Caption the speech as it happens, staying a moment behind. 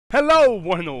Hello,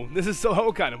 one and all. This is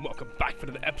Sohokan, and welcome back for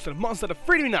another episode of Monster of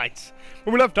Freedom Nights.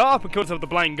 When we left off, because of the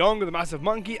blind gong of the massive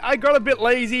monkey, I got a bit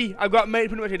lazy. I got made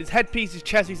pretty much his headpiece, his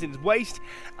chest piece, and his waist.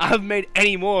 I haven't made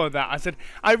any more of that. I said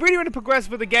I really want to progress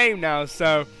with the game now,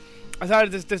 so I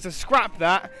decided just to scrap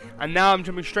that, and now I'm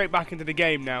jumping straight back into the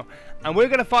game now. And we're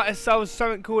gonna fight ourselves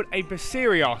something called a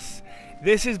Basarios.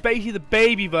 This is basically the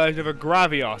baby version of a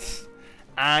Gravios.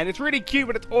 And it's really cute,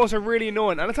 but it's also really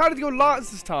annoying. And I decided to go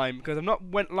Lance this time, because I've not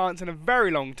went Lance in a very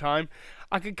long time.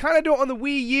 I could kind of do it on the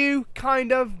Wii U,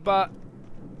 kind of, but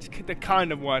it's the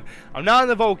kind of word. I'm now in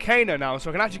the volcano now, so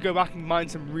I can actually go back and mine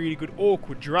some really good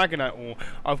awkward Dragonite ore.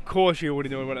 Of course you already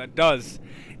know what that does.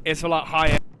 It's for like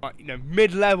high-end, you know,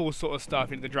 mid-level sort of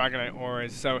stuff into the Dragonite ore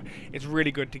is, so it's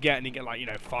really good to get, and you get like, you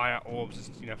know, fire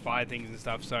orbs, you know, fire things and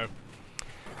stuff. So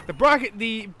the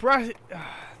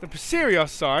Basarios,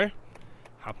 sorry.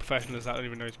 How professional is that? I don't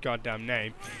even know his goddamn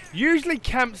name. Usually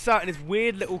camps out in this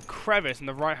weird little crevice in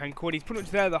the right hand corner. He's pretty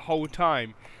much there the whole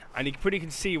time. And you pretty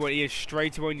can see what he is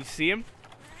straight away when you see him.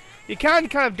 He can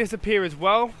kind of disappear as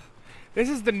well. This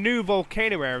is the new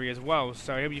volcano area as well,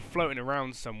 so he'll be floating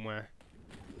around somewhere.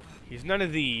 He's none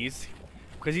of these.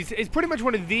 Because he's pretty much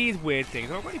one of these weird things.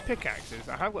 I've got any pickaxes.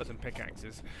 I have got some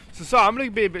pickaxes. So I'm going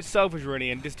to be a bit selfish really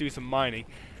and just do some mining.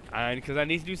 And because I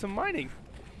need to do some mining.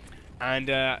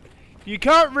 And you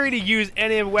can't really use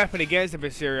any other weapon against the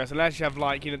Basarios unless you have,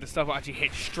 like, you know, the stuff that actually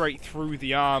hits straight through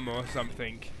the armor or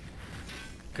something.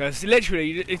 Because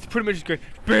literally, it's pretty much just going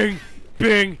bing,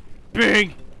 bing,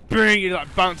 bing, bing. You're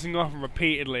like bouncing off them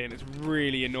repeatedly, and it's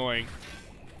really annoying.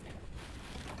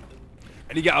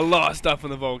 And you get a lot of stuff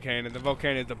on the volcano. The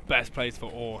volcano is the best place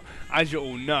for ore, as you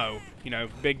all know. You know,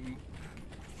 big,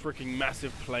 freaking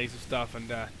massive place of stuff,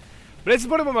 and but this is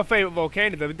one of my favourite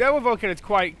volcanoes. The other volcano is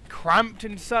quite cramped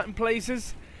in certain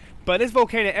places, but this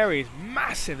volcano area is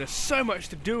massive. There's so much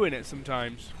to do in it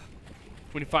sometimes.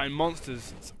 When you're fighting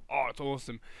monsters, it's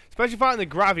awesome. Especially fighting the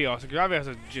Gravios. The Gravios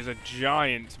is just a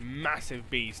giant, massive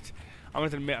beast. I'm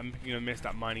going to admit I'm going to miss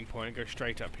that mining point and go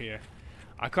straight up here.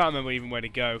 I can't remember even where to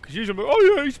go, because usually I'm like,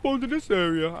 oh yeah, he spawned in this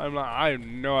area. I'm like, I have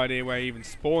no idea where he even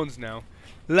spawns now.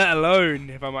 Let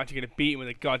alone if I'm actually going to beat him with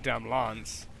a goddamn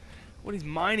lance. What is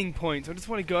mining points? I just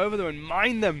want to go over there and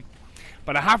mine them.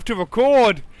 But I have to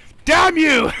record. Damn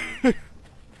you!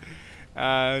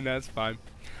 No, that's fine.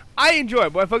 I enjoy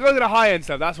it, but if I go to the high-end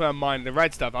stuff, that's where I'm mining. The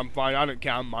red stuff, I'm fine. I don't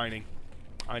care, I'm mining.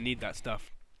 I need that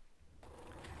stuff.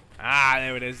 Ah,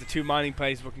 there it is. The two mining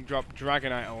places where we can drop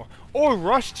Dragonite ore. Or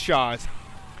rust shards.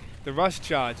 The rust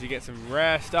shards, you get some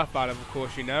rare stuff out of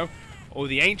course, you know. Or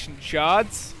the ancient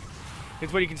shards.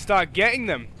 It's where you can start getting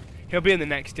them. He'll be in the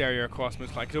next area across,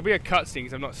 most likely. There'll be a cutscene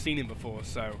because I've not seen him before,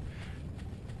 so.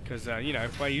 Because, you know,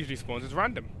 where he usually spawns is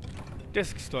random.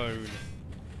 Disc stone.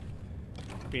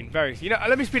 Being very. You know,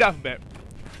 let me speed up a bit.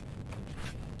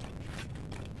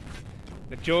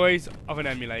 The joys of an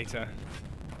emulator.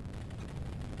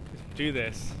 Let's do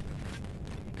this.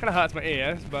 Kind of hurts my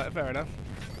ears, but fair enough.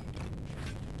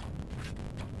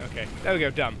 Okay, there we go,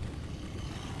 done.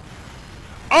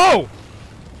 Oh!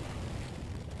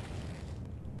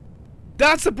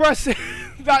 That's aggressive.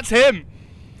 That's him.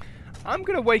 I'm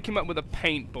gonna wake him up with a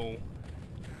paintball.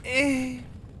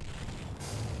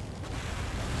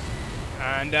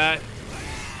 And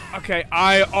okay,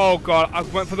 oh god, I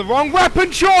went for the wrong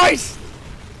weapon choice.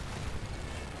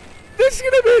 This is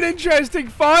gonna be an interesting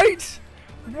fight.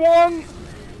 Wrong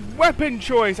weapon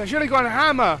choice. I should have gone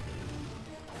hammer.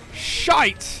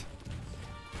 Shite.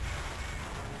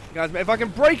 Guys, if I can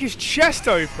break his chest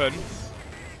open.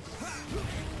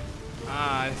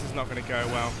 Ah, this is not going to go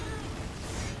well.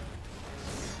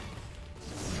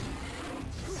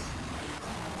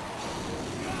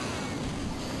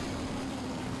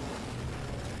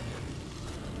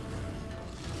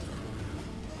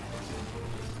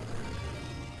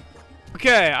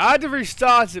 Okay, I had to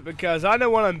restart it because I know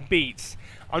what I'm beat.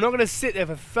 I'm not going to sit there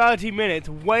for 30 minutes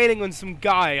waiting on some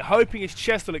guy hoping his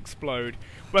chest will explode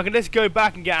when I can just go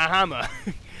back and get a hammer.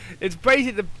 It's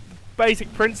basically the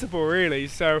basic principle really,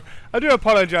 so I do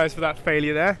apologise for that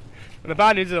failure there. And the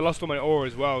bad news is I lost all my ore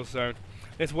as well, so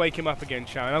let's wake him up again,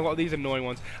 shall we? I've got these annoying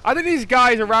ones. I think these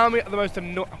guys around me are the most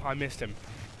annoying. Oh, I missed him.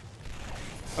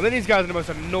 I think these guys are the most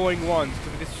annoying ones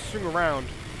because they just swing around.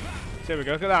 So there we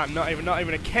go, look at that, not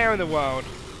even a care in the world.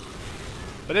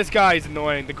 But this guy is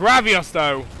annoying. The Gravios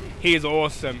though, he is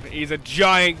awesome. He's a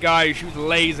giant guy who shoots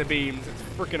laser beams. It's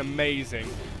freaking amazing.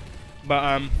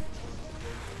 But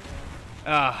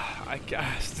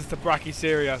it's just a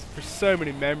Basarios for so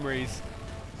many memories.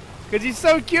 Because he's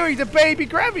so cute, he's a baby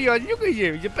Gravios. Look at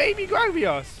you, he's a baby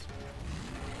Gravios.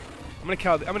 I'm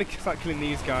gonna start killing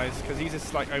these guys because he's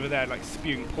just like over there, like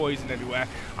spewing poison everywhere.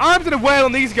 I'm gonna wail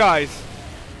on these guys.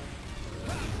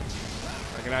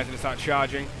 Recognize him to start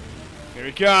charging. Here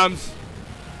he comes.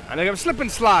 And they're gonna slip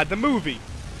and slide. The movie.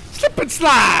 Slip and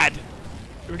slide.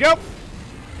 Here we go.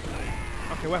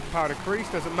 Okay, weapon power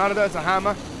decreased. Doesn't matter. There's a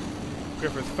hammer.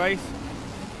 Good for his face.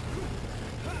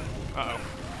 Uh oh.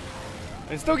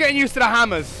 And still getting used to the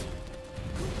hammers.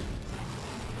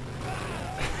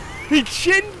 He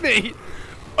chinned me!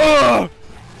 Ugh!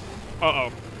 Uh-oh.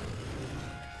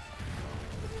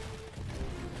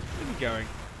 Where's he going?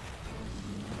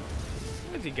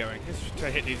 Where's he going? Let's try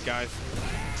to hit these guys.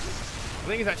 I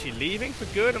think he's actually leaving for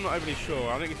good. I'm not overly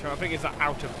sure. I think it's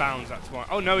out of bounds, that's why.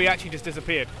 Oh no, he actually just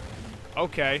disappeared.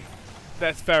 Okay.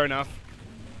 That's fair enough.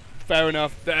 Fair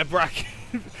enough. There,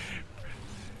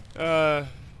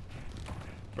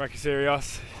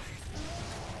 Basarios.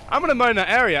 I'm gonna mine that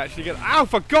area actually. Ow,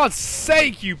 for God's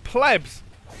sake, you plebs!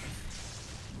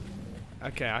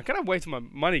 Okay, I kind of wasted my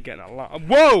money getting a lot.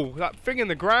 Whoa! That thing in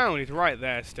the ground is right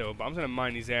there still, but I'm gonna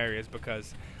mine these areas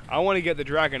because I want to get the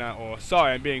Dragonite ore.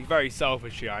 Sorry, I'm being very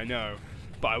selfish here, I know.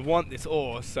 But I want this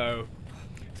ore, so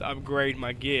to upgrade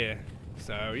my gear.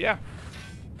 So, yeah.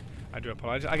 I do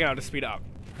apologize. Again, I'll just speed it up.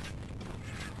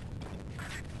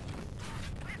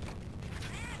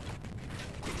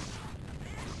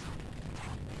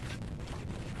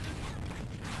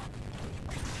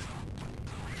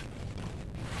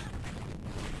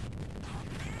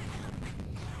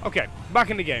 Okay,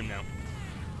 back in the game now.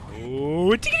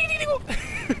 Ooh,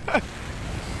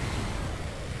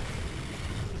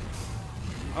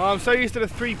 oh, I'm so used to the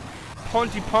 3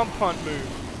 Ponty Pump Punt move.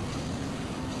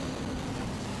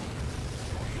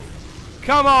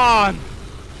 Come on!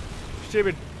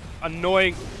 Stupid,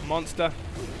 annoying monster.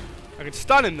 I could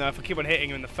stun him though if I keep on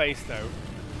hitting him in the face though.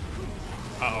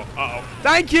 Uh-oh, uh-oh.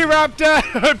 Thank you, Raptor!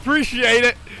 I appreciate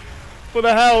it for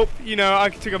the help. You know, I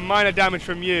took a minor damage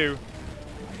from you.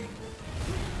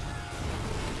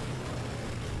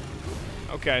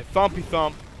 Okay, thumpy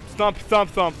thump. Thumpy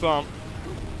thump thump thump.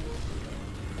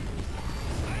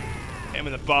 Hit him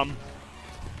in the bum.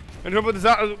 And trouble with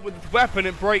this weapon,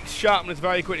 it breaks sharpness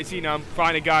very quickly. See now, I'm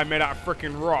fighting a guy made out of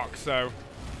freaking rock, so.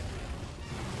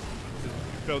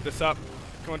 Just build this up.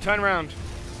 Come on, turn around.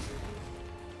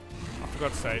 Oh, for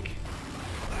God's sake.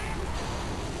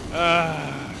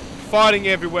 Fighting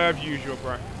everywhere as usual,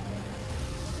 bro.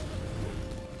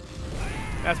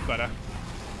 That's better.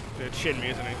 He's gonna chin me,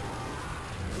 isn't he?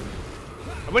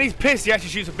 And when he's pissed, he actually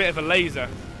shoots a bit of a laser,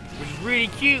 which is really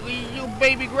cute. You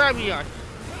baby, grab me on.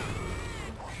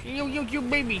 You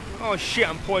baby. Oh shit,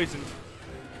 I'm poisoned.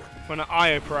 From an eye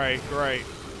of prey. Great.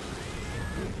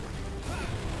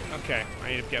 Okay,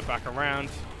 I need to get back around.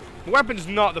 The weapon's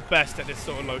not the best at this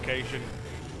sort of location.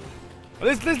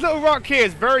 Well, this little rock here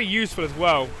is very useful as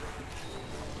well.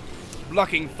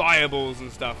 Blocking fireballs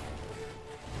and stuff.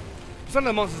 Some of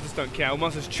the monsters just don't care. When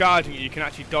monsters charging you can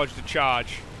actually dodge the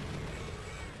charge.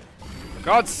 For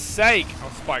God's sake!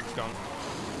 Oh, Spike's gone.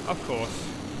 Of course.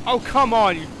 Oh, come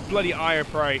on, you bloody eye of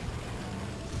prey.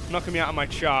 Knocking me out of my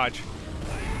charge.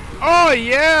 Oh,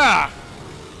 yeah!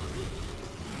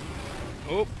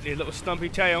 Oh, need a little stumpy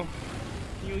tail.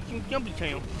 You stumpy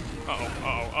tail. Uh-oh,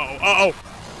 uh-oh, uh-oh,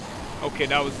 uh-oh! Okay,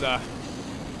 that was,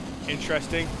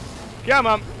 interesting. Come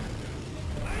on!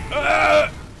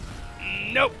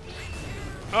 Nope!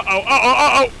 Uh-oh,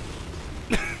 uh-oh, uh-oh!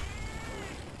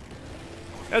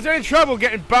 I was in trouble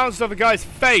getting bounced off a guy's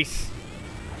face.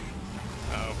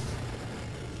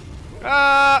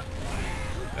 Uh-oh.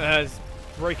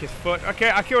 Break his foot.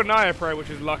 Okay, I killed an eye of prey, which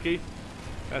is lucky.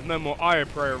 There's no more eye of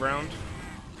prey around.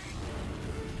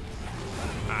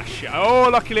 Ah, shit. Oh,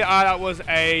 luckily, that was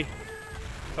a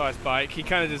Thigh Spike. He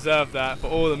kind of deserved that for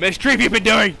all the mischief you've been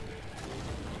doing.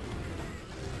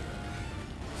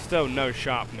 Still no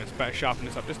sharpness. Better sharpen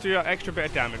this up. Just do an extra bit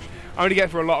of damage. I only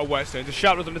get for a lot of whetstones. The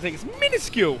sharpness on the thing is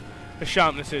minuscule. The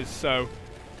sharpness is, so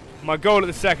my goal at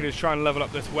the second is trying to level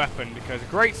up this weapon because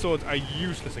great swords are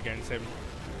useless against him.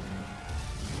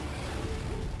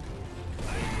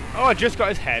 Oh, I just got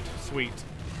his head. Sweet.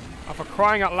 Oh, for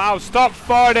crying out loud, stop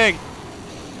farting!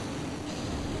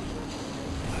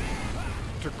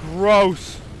 It's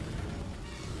gross.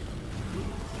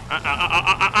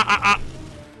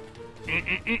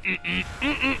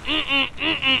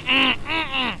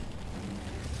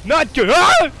 Not good.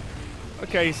 Ah!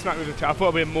 Okay, he smacked me with the tail. I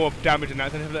thought it'd be more damage than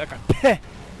that. Then like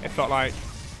it felt like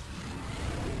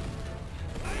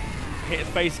hit his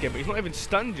face again, but he's not even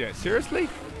stunned yet. Seriously?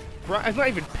 Right, he's not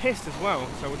even pissed as well,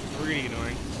 so which is really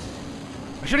annoying.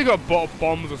 I should have got a bottle of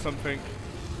bombs or something.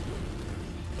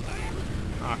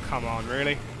 Ah, oh, come on,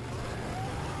 really?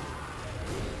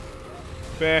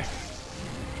 fair.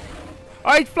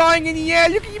 Oh, he's flying in the air.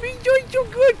 Look at you, he's doing so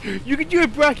good. You can do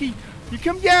it, Bracky. You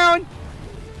come down.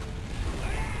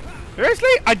 Seriously?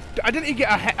 I didn't even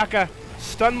get like a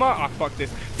stun mark. Oh, fuck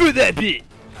this. For that bit.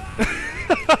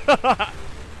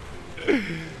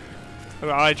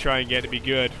 I try and get to be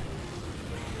good.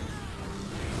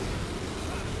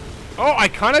 Oh, I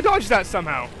kind of dodged that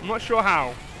somehow. I'm not sure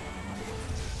how.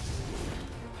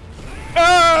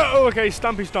 Oh, okay.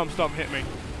 Stumpy stomp stomp hit me.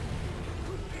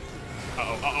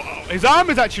 Uh-oh. His arm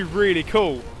is actually really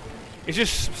cool. It's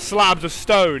just slabs of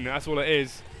stone. That's all it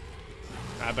is.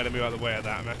 I better move out of the way of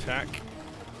that attack.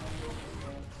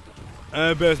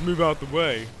 I best move out the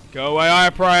way. Go away, I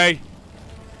pray.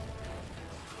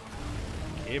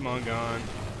 Come on, gone.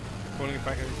 Calling it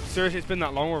back. Seriously, it's been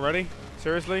that long already?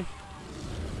 Seriously?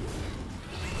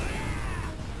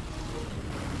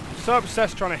 I'm so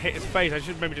obsessed trying to hit his face. I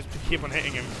should maybe just keep on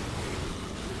hitting him.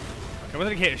 Okay, I'm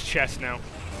gonna hit his chest now.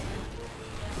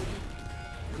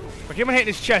 If I keep on hitting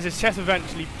his chest will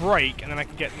eventually break, and then I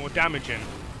can get more damage in.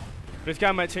 But this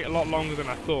guy might take a lot longer than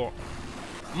I thought.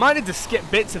 I might need to skip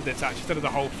bits of this actually instead of the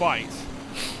whole fight.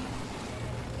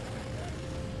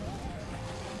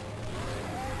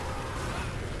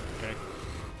 Okay.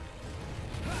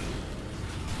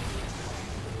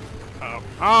 Uh-oh.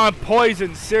 Ah, I'm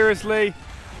poisoned, seriously?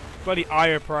 Bloody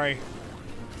eye prey.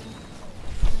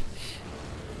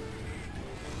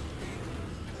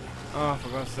 Oh, for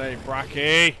God's sake,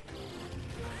 Bracky.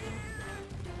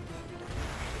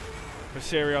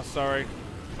 Basarios, sorry.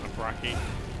 Not Bracky.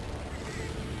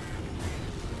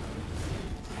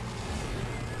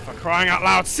 For crying out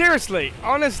loud. Seriously!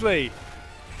 Honestly!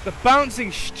 The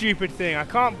bouncing stupid thing. I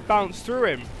can't bounce through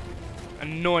him.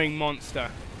 Annoying monster.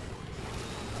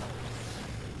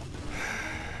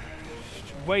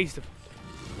 Waste of...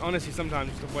 Honestly,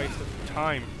 sometimes it's a waste of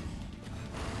time.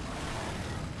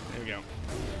 There we go.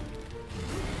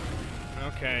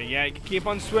 Okay, yeah, you can keep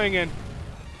on swinging.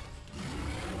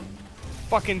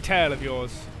 Fucking tail of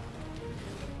yours.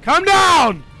 Come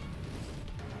down!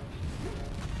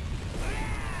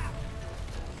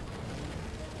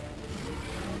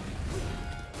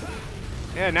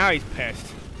 Yeah, now he's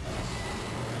pissed.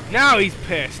 Now he's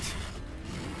pissed.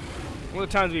 All the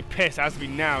times to be pissed has to be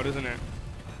now, doesn't it?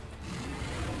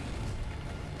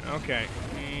 Okay.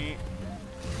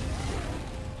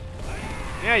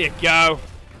 There you go.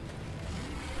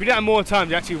 If we do that more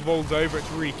times, it actually rolls over.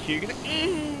 It's really cute.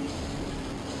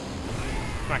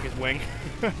 Smack his wing.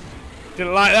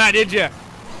 Didn't like that, did you?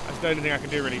 That's the only thing I can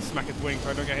do, really. Smack his wing so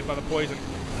I don't get hit by the poison.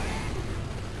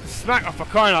 Smack off for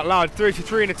crying out loud. 3 to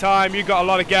 3 in a time. You got a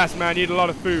lot of gas, man. You need a lot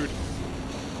of food.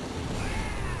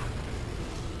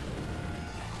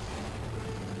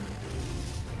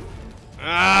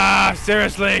 Ah,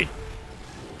 seriously.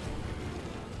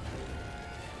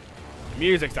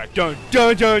 Music's like dun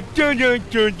dun dun dun dun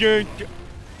dun dun.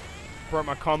 Broke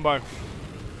my combo.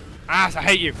 Ass, I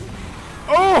hate you.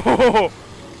 Oh!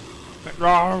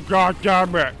 Oh, God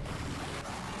damn it.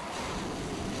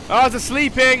 Oh, it's a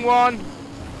sleeping one.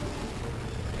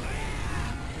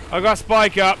 I got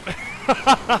Spike up.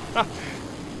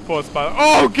 Poor Spike.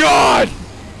 Oh, God!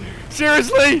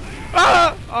 Seriously?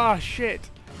 Ah! Oh, shit.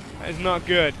 That is not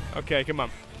good. Okay, come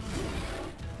on.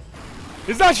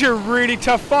 This is actually a really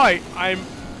tough fight. I'm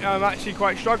actually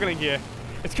quite struggling here.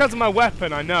 It's because of my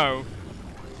weapon, I know.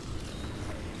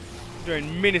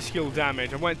 Doing minuscule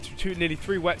damage. I went through nearly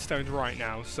 3 whetstones right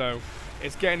now, so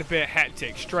it's getting a bit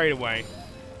hectic straight away.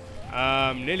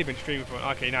 Nearly been streaming for.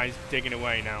 Okay, now he's digging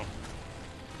away now.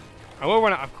 I will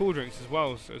run out of cool drinks as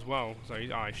well. So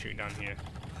he's shooting down here.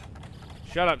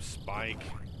 Shut up, Spike.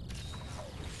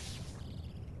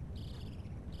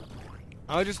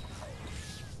 I'll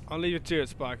leave you to it,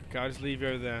 Spike. Okay, I'll just leave you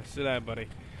over there. Sit there, buddy.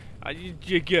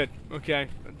 You're good. Okay.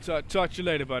 Talk to you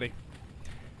later, buddy.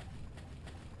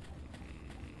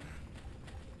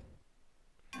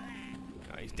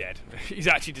 Oh, he's dead. He's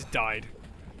actually just died.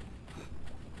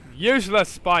 Useless,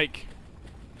 Spike.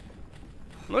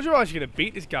 I'm not sure I'm actually going to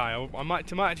beat this guy. It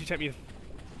might actually take me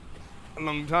a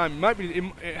long time.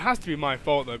 It has to be my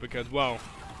fault, though, because, well,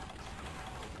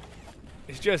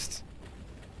 it's just...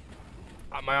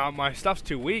 My stuff's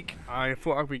too weak. I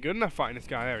thought I'd be good enough fighting this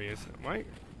guy. There he is. Right?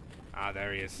 Ah,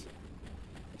 there he is.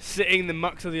 Sitting in the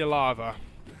mucks of the lava.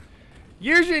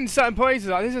 Usually in certain places,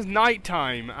 like this is night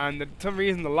time, and for some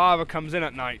reason the lava comes in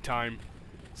at night time.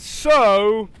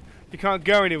 So, you can't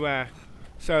go anywhere.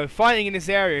 So, fighting in this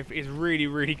area is really,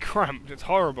 really cramped. It's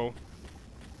horrible.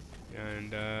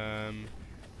 And,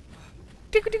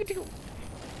 tickle, tickle, tickle.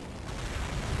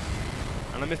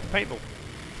 And I missed the paintball.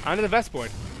 And the vest board.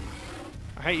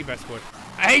 I hate you, Vestwood.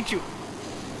 I hate you!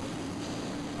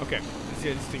 Okay, to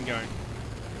get this thing going.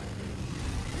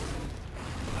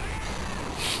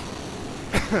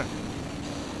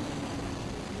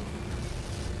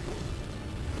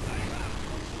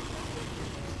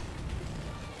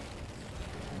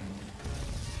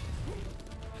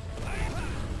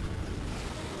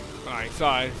 Alright,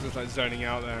 sorry, it's just like zoning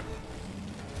out there.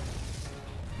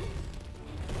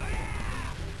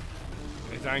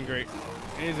 He's angry.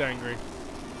 He's angry.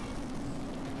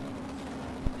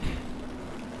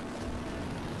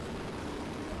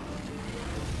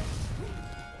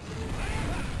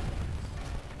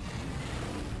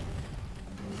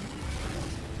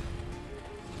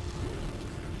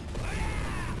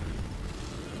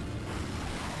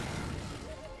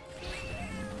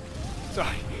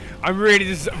 Sorry, I'm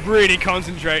really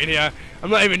concentrating here. I'm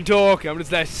not even talking, I'm just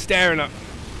there staring up.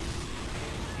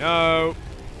 No.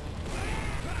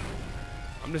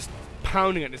 I'm just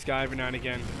pounding at this guy every now and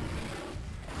again.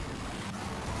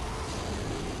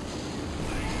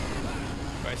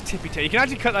 Right, it's tippy tail. You can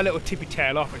actually cut that little tippy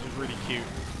tail off, which is really cute.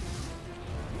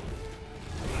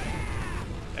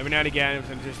 Every now and again,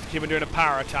 I'm just keep on doing a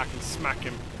power attack and smack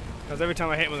him. Because every time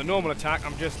I hit him with a normal attack,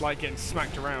 I'm just like getting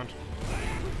smacked around.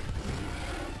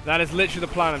 That is literally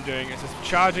the plan I'm doing. It's just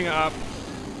charging it up.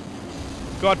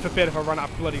 God forbid if I run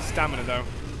out of bloody stamina, though.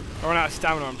 If I run out of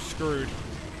stamina, I'm screwed.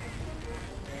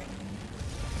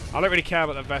 I don't really care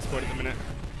about the Vespoid at the minute.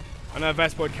 I know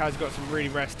Vespoid has got some really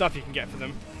rare stuff you can get for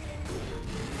them.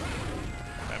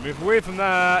 Yeah, move away from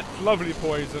that. Lovely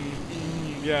poison.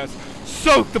 Yes.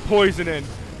 Soak the poison in.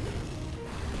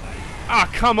 Ah,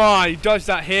 come on. You dodged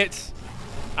that hit.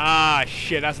 Ah,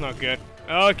 shit. That's not good.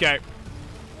 Okay.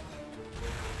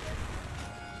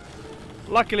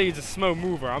 Luckily, he's a slow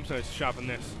mover. I'm supposed to sharpen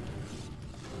this.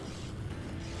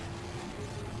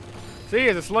 See,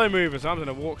 he's a slow mover, so I'm going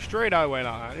to walk straight our way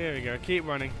like that. Here we go. Keep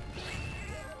running.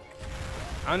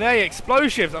 And there you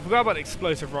explosives. I forgot about the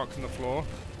explosive rocks on the floor.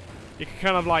 You can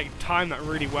kind of like time that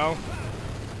really well.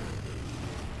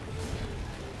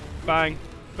 Bang.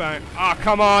 Bang. Ah, oh,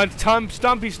 come on.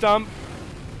 Stumpy stump.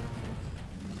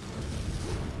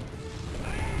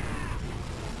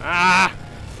 Ah.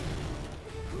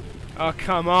 Oh,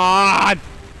 come on.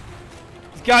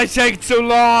 This guy's taking so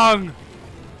long.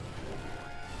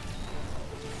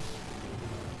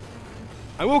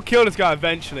 I will kill this guy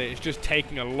eventually, it's just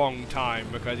taking a long time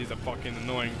because he's a fucking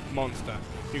annoying monster.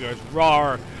 He goes,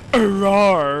 roar,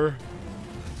 roar.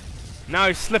 Now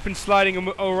he's slip and sliding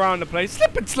around the place.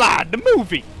 Slip and slide, the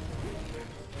movie!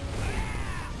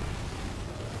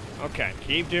 Okay,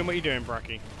 keep doing what you're doing,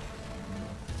 Bracky.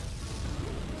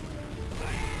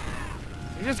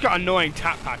 He's just got annoying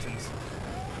tap patterns.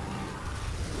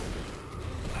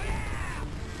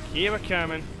 Keep it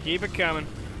coming, keep it coming.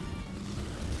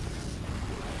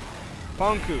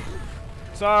 Ponku.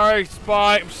 Sorry,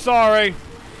 Spy. I'm sorry.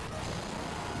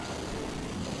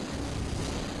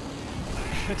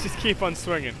 Just keep on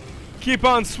swinging. Keep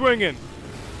on swinging.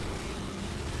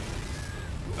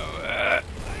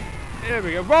 Here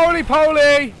we go. Roly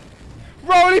poly.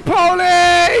 Roly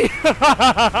poly.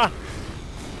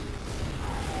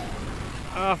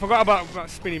 I forgot about that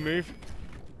spinny move.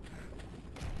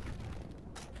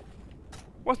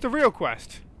 What's the real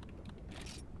quest?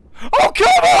 Oh,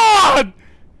 come on!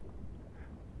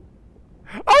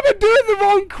 I've been doing the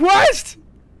wrong quest!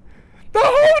 The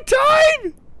whole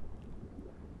time!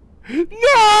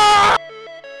 No!